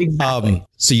 Yes, exactly.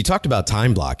 So you talked about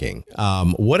time blocking.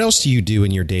 What else do you do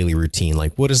in your daily routine?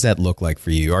 Like, what does that look like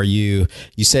for you? You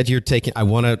said you're taking, I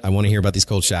want to hear about these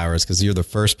cold showers, because you're the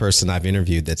first person I've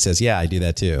interviewed that says, yeah, I do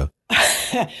that too.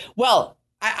 Well,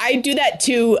 I do that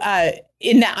too,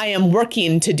 in that I am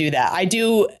working to do that. I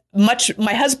do much.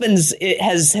 My husband's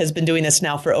has been doing this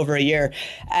now for over a year,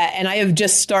 and I have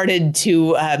just started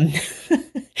to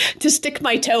to stick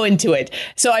my toe into it.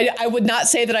 So I would not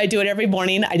say that I do it every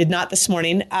morning. I did not this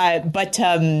morning, but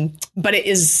it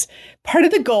is part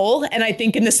of the goal. And I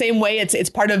think in the same way, it's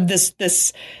part of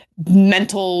this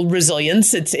mental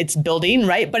resilience. It's building,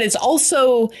 right? But it's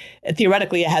also,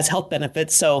 theoretically, it has health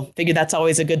benefits. So I figure that's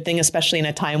always a good thing, especially in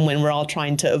a time when we're all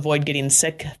trying to avoid getting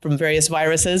sick from various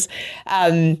viruses.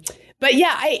 But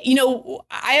yeah, I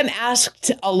am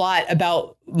asked a lot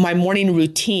about my morning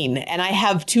routine, and I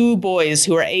have two boys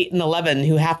who are 8 and 11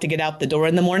 who have to get out the door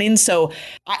in the morning. So,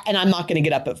 I'm not going to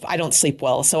get up I don't sleep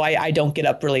well, so I don't get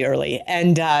up really early.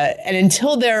 And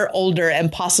until they're older and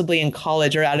possibly in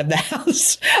college or out of the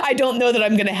house, I don't know that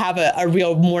I'm going to have a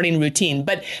real morning routine.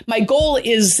 But my goal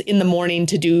is in the morning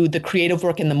to do the creative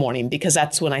work in the morning, because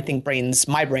that's when I think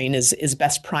my brain is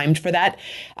best primed for that.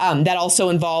 That also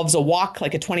involves a walk,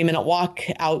 like a 20-minute walk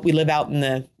out. We live out in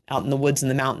the woods and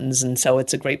the mountains. And so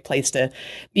it's a great place to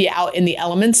be out in the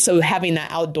elements. So having that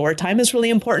outdoor time is really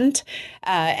important.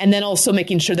 And then also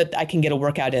making sure that I can get a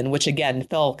workout in, which again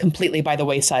fell completely by the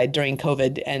wayside during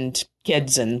COVID and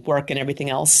kids and work and everything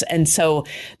else. And so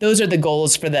those are the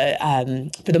goals for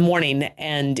the morning.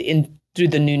 And in through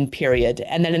the noon period.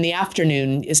 And then in the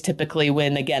afternoon is typically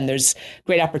when, again, there's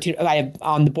great opportunity. I'm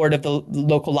on the board of the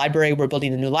local library. We're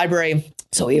building a new library.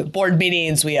 So we have board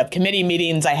meetings, we have committee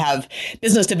meetings, I have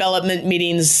business development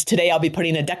meetings. Today I'll be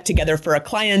putting a deck together for a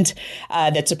client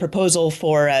that's a proposal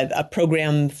for a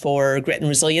program for grit and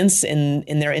resilience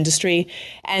in their industry.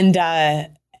 And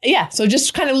so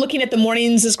just kind of looking at the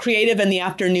mornings as creative and the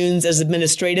afternoons as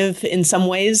administrative in some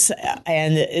ways,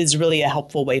 and is really a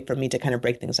helpful way for me to kind of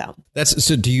break things out.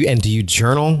 Do you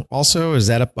journal also? Is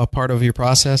that a part of your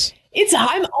process?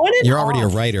 I'm on and You're off. already a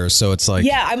writer, so it's like...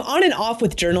 Yeah, I'm on and off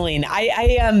with journaling.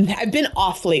 I've been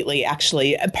off lately,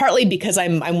 actually, partly because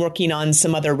I'm working on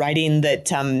some other writing that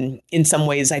in some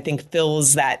ways I think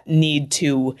fills that need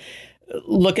to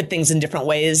look at things in different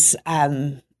ways.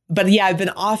 But yeah, I've been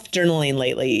off journaling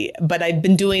lately, but I've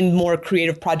been doing more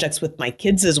creative projects with my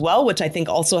kids as well, which I think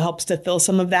also helps to fill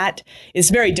some of that. It's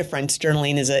very different.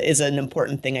 Journaling is an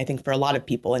important thing, I think, for a lot of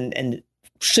people and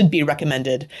should be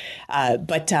recommended.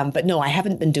 But no, I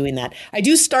haven't been doing that. I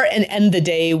do start and end the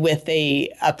day with a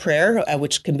prayer,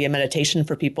 which can be a meditation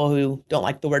for people who don't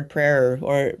like the word prayer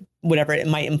or whatever it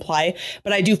might imply.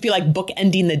 But I do feel like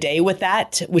bookending the day with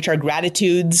that, which are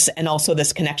gratitudes and also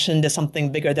this connection to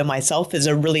something bigger than myself, is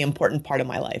a really important part of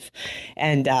my life.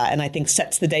 And I think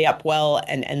sets the day up well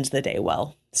and ends the day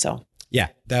well. So. Yeah,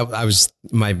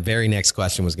 my very next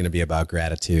question was going to be about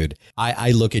gratitude.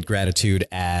 I look at gratitude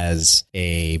as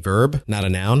a verb, not a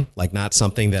noun, like not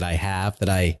something that I have that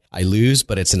I lose,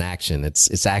 but it's an action.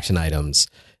 It's action items.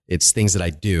 It's things that I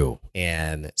do.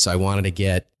 And so I wanted to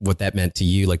get what that meant to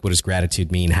you. Like, what does gratitude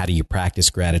mean? How do you practice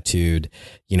gratitude?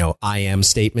 I am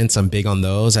statements. I'm big on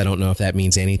those. I don't know if that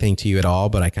means anything to you at all,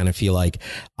 but I kind of feel like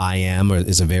I am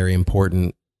is a very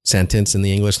important sentence in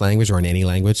the English language or in any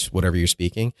language, whatever you're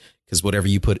speaking, because whatever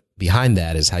you put behind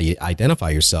that is how you identify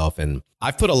yourself. And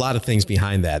I've put a lot of things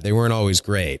behind that. They weren't always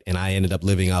great. And I ended up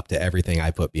living up to everything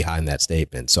I put behind that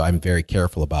statement. So I'm very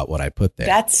careful about what I put there.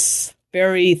 That's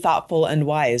very thoughtful and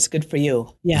wise. Good for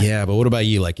you. Yeah. Yeah. But what about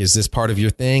you? Like, is this part of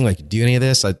your thing? Like, do any of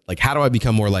this? Like, how do I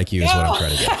become more like you is what I'm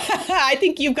trying to get. I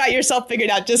think you've got yourself figured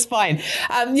out just fine.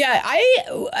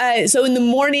 So in the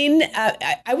morning,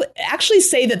 I would actually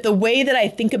say that the way that I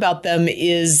think about them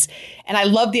is, and I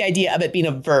love the idea of it being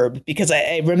a verb, because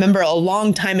I remember a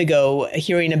long time ago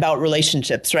hearing about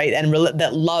relationships, right? And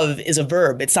that love is a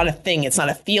verb. It's not a thing. It's not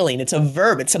a feeling. It's a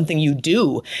verb. It's something you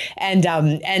do, and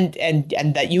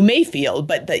that you may feel,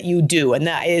 but that you do. And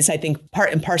that is, I think,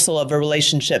 part and parcel of a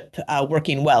relationship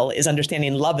working well, is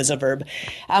understanding love as a verb.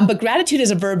 But gratitude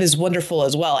as a verb is wonderful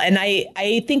as well. And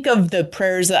I think of the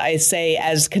prayers that I say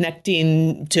as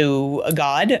connecting to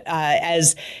God,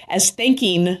 as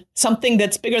thanking something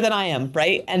that's bigger than I am,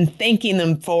 right? And thanking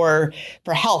them for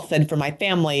health and for my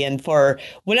family and for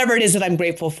whatever it is that I'm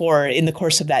grateful for in the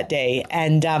course of that day.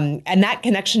 And that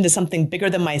connection to something bigger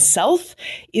than myself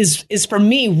is for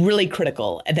me really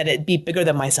critical, that it be bigger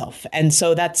than myself. And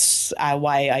so that's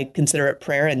why I consider it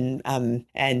prayer.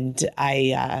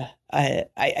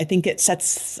 I think it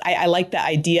sets, I like the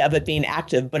idea of it being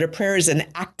active, but a prayer is an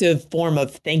active form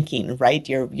of thanking, right?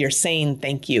 You're saying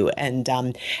thank you. And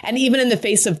even in the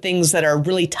face of things that are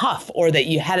really tough, or that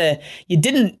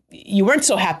you weren't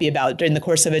so happy about during the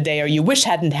course of a day, or you wish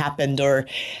hadn't happened, or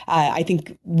I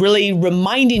think really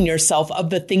reminding yourself of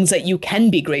the things that you can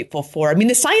be grateful for. I mean,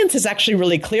 the science is actually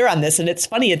really clear on this, and it's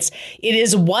funny. It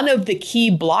is one of the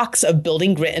key blocks of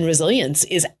building grit and resilience,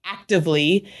 is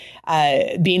actively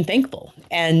being thankful.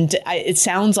 And it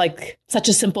sounds like such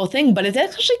a simple thing, but it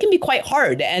actually can be quite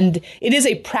hard. And it is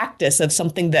a practice of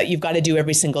something that you've got to do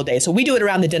every single day. So we do it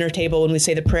around the dinner table when we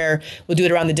say the prayer. We'll do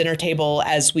it around the dinner table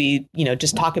as we,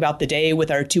 just talk about the day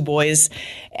with our two boys.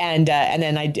 And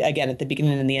then again, at the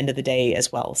beginning and the end of the day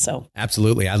as well. So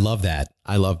absolutely. I love that.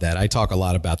 I talk a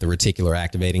lot about the reticular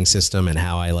activating system and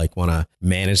how I want to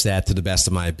manage that to the best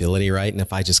of my ability. Right. And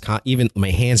if I just can't, even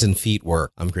my hands and feet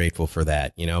work, I'm grateful for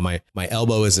that. My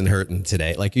elbow isn't hurting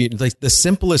today. Like the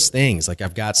simplest things, like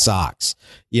I've got socks,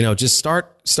 just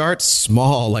start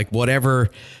small, like whatever,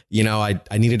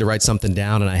 I needed to write something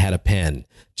down and I had a pen,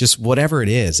 just whatever it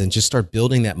is, and just start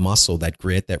building that muscle, that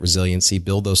grit, that resiliency,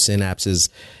 build those synapses.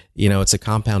 It's a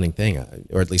compounding thing,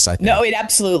 or at least I think. No, it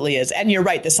absolutely is. And you're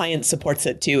right. The science supports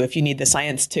it too, if you need the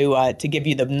science to give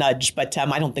you the nudge. But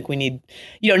I don't think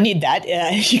you don't need that.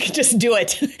 You can just do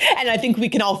it. And I think we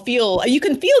can all you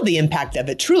can feel the impact of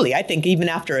it, truly, I think, even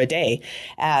after a day.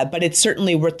 But it's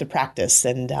certainly worth the practice.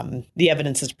 And the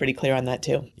evidence is pretty clear on that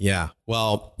too. Yeah.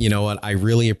 Well, you know what? I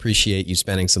really appreciate you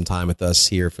spending some time with us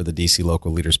here for the DC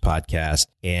Local Leaders Podcast.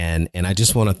 And I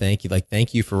just want to thank you.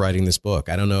 Thank you for writing this book.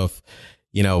 I don't know if,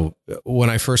 when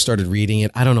I first started reading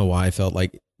it, I don't know why I felt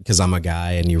like because I'm a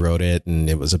guy and you wrote it and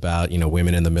it was about,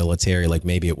 women in the military, like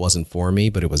maybe it wasn't for me,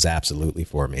 but it was absolutely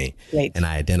for me. Right. And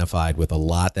I identified with a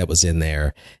lot that was in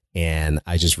there. And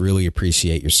I just really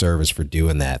appreciate your service for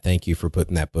doing that. Thank you for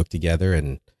putting that book together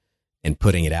and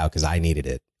putting it out because I needed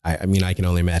it. I mean, I can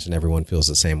only imagine everyone feels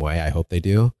the same way. I hope they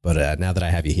do. But now that I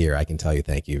have you here, I can tell you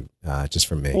thank you just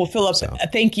from me. Well, Philip,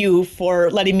 thank you for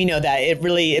letting me know that.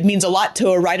 It means a lot to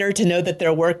a writer to know that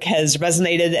their work has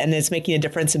resonated and is making a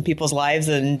difference in people's lives.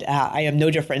 And I am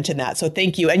no different in that. So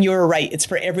thank you. And you're right. It's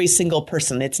for every single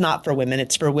person. It's not for women.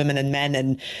 It's for women and men.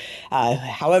 And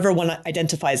however one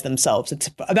identifies themselves.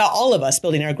 It's about all of us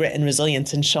building our grit and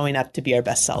resilience and showing up to be our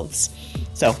best selves.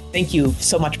 So thank you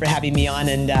so much for having me on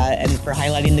and for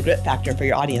highlighting the grit factor for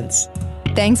your audience.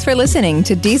 Thanks for listening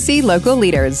to DC Local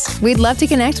Leaders. We'd love to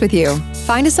connect with you.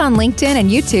 Find us on LinkedIn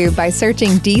and YouTube by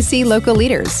searching DC Local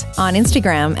Leaders, on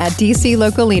Instagram at DC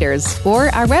Local Leaders, or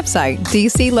our website,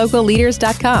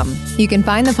 dclocalleaders.com. You can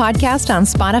find the podcast on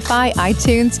Spotify,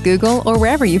 iTunes, Google, or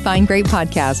wherever you find great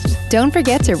podcasts. Don't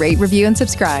forget to rate, review, and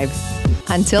subscribe.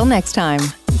 Until next time.